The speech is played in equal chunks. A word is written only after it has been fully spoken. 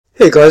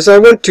Hey guys, I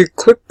want to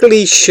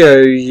quickly show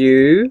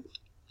you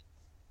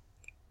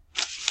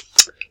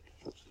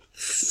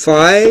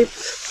 5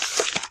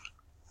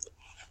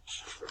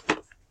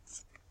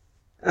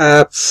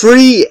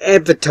 free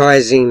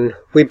advertising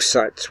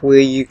websites where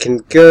you can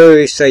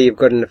go, say you've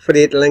got an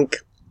affiliate link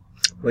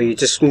or you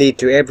just need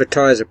to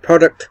advertise a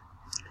product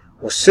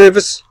or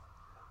service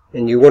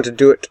and you want to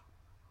do it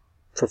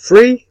for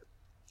free.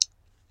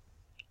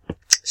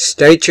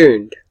 Stay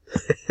tuned.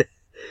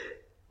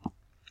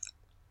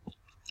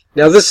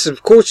 Now this,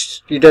 of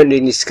course, you don't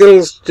need any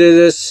skills to do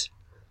this,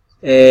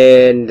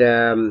 and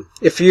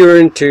if you're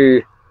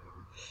into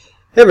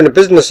having a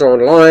business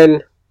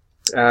online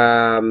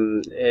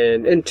and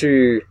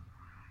into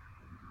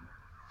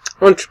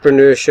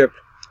entrepreneurship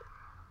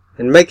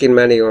and making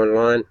money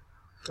online,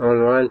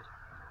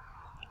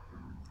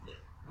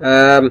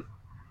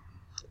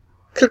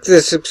 click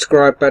the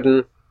subscribe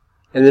button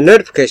and the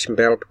notification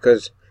bell,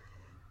 because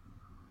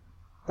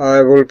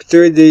I will be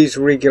doing these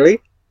regularly.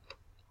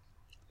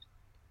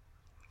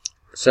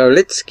 So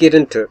let's get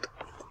into it.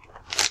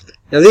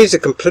 Now these are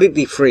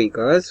completely free,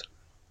 guys.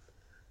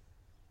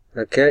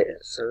 Okay,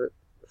 so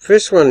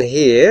first one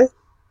here,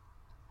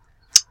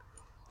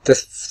 the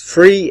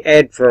free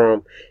ad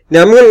farm.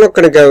 Now I'm not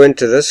going to go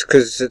into this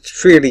because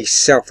it's really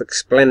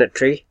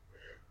self-explanatory.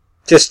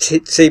 Just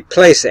see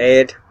place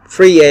ad,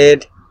 free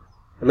ad.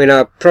 I mean,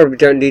 I probably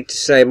don't need to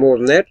say more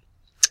than that.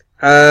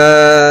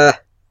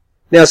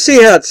 Now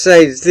see how it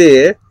says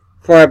there,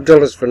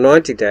 $5 for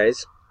 90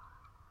 days.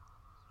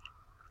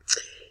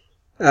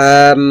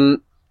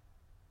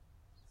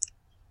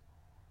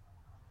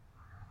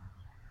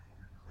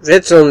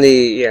 That's on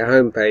the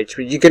home page,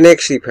 but you can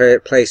actually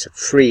place a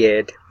free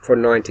ad for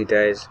 90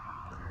 days.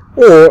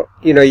 Or,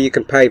 you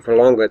can pay for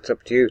longer, it's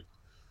up to you.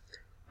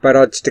 But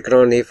I'd stick it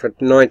on here for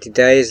 90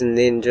 days and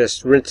then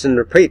just rinse and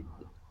repeat.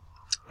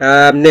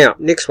 Now,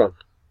 next one.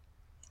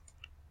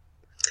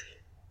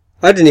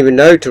 I didn't even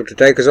know till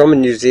today, because I'm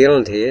in New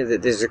Zealand here,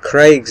 that there's a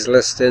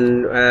Craigslist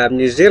in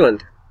New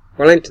Zealand,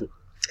 Wellington.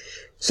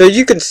 So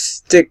you can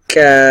stick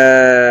free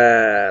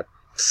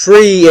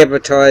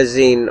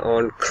advertising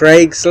on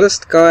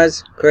Craigslist,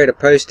 guys. Create a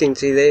posting,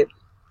 see there.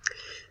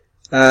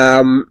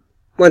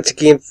 Once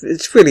again,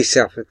 it's really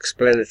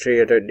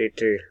self-explanatory. I don't need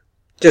to.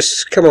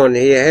 Just come on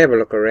here, have a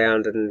look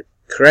around and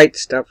create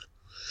stuff.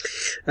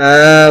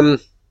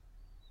 Then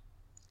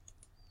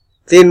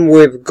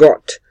we've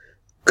got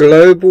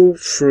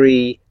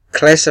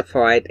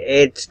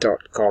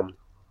globalfreeclassifiedads.com.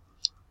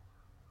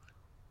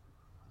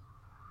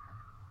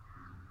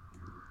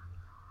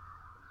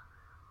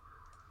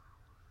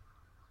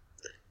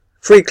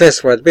 Free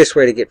classified, the best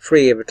way to get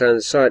free advertising on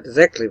the site, is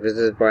actually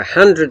visited by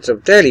hundreds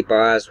of daily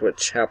buyers,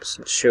 which helps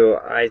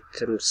ensure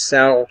items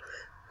sell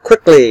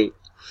quickly.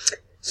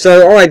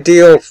 So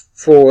ideal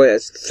for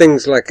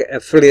things like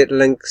affiliate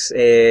links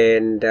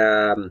and,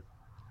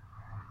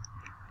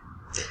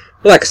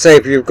 like I say,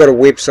 if you've got a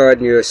website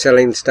and you're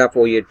selling stuff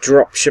or you're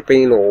drop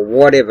shipping or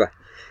whatever,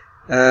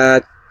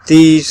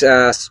 these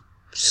are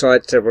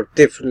sites that will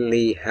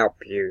definitely help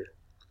you.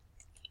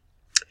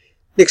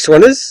 Next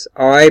one is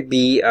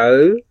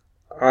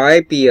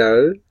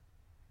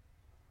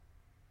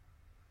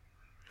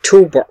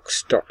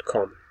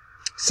IBOtoolbox.com.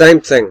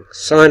 Same thing.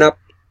 Sign up,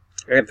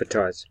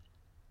 advertise.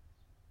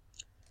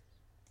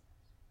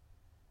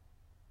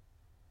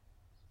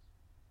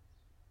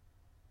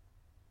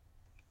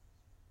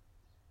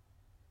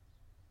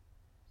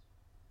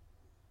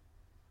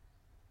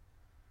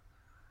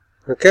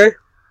 Okay.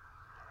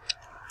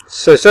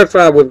 So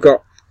far we've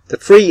got the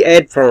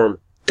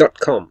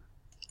freeadfarm.com.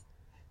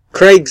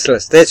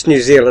 Craigslist, that's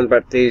New Zealand,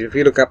 but if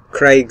you look up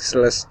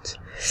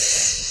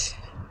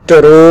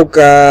Craigslist.org,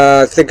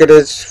 I think it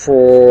is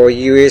for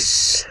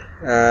US,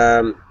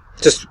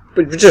 just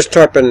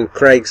type in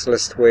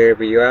Craigslist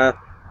wherever you are.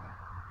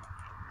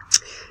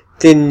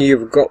 Then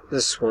you've got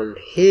this one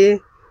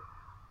here,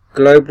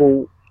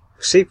 global,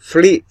 see,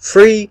 free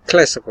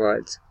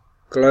classifieds,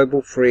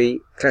 global free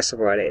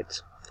classified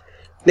ads.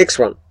 Next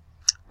one,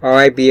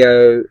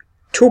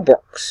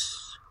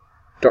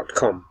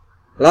 IBOtoolbox.com.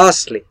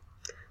 Lastly,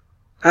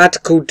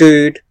 Article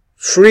Dude,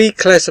 free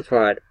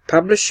classified.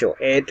 Publish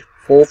your ad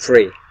for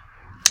free.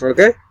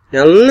 Okay?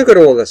 Now look at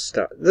all this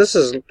stuff. This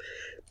is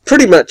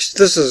pretty much,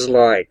 this is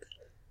like,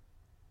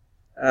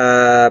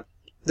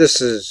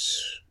 this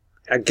is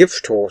a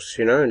gift horse,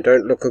 and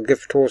don't look a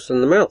gift horse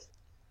in the mouth.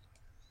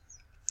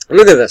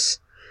 Look at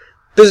this.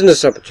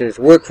 Business opportunities,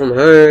 work from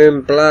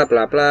home, blah,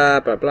 blah, blah,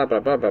 blah, blah,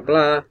 blah, blah, blah,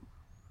 blah.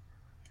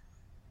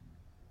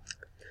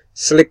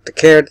 Select the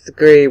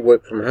category,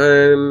 work from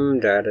home,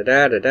 da da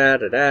da da da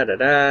da da da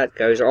da. It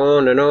goes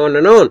on and on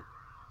and on.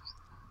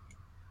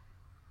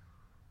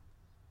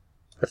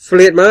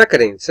 Affiliate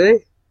marketing,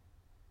 see?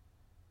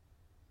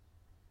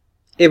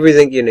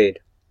 Everything you need.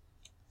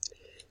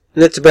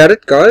 And that's about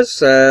it,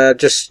 guys.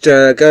 Just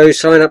go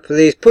sign up for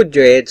these, put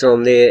your ads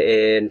on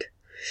there, and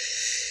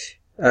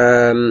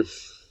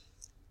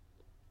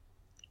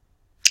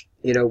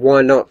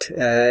why not?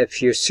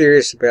 If you're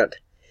serious about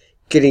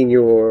getting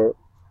your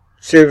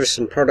service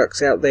and products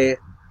out there,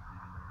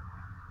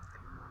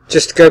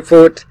 just go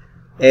for it,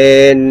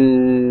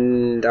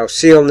 and I'll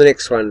see you on the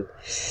next one.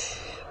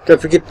 Don't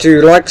forget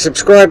to like,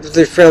 subscribe if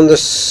you found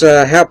this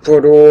helpful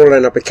at all,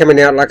 and I'll be coming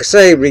out, like I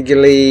say,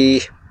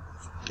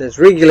 as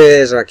regularly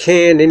as I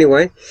can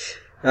anyway,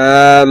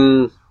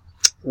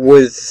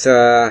 with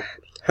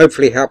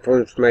hopefully helpful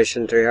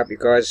information to help you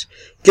guys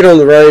get on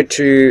the road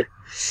to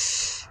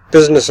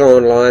business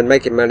online,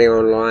 making money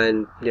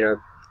online, you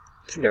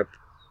know,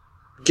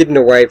 getting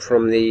away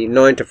from the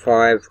 9 to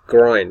 5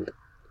 grind.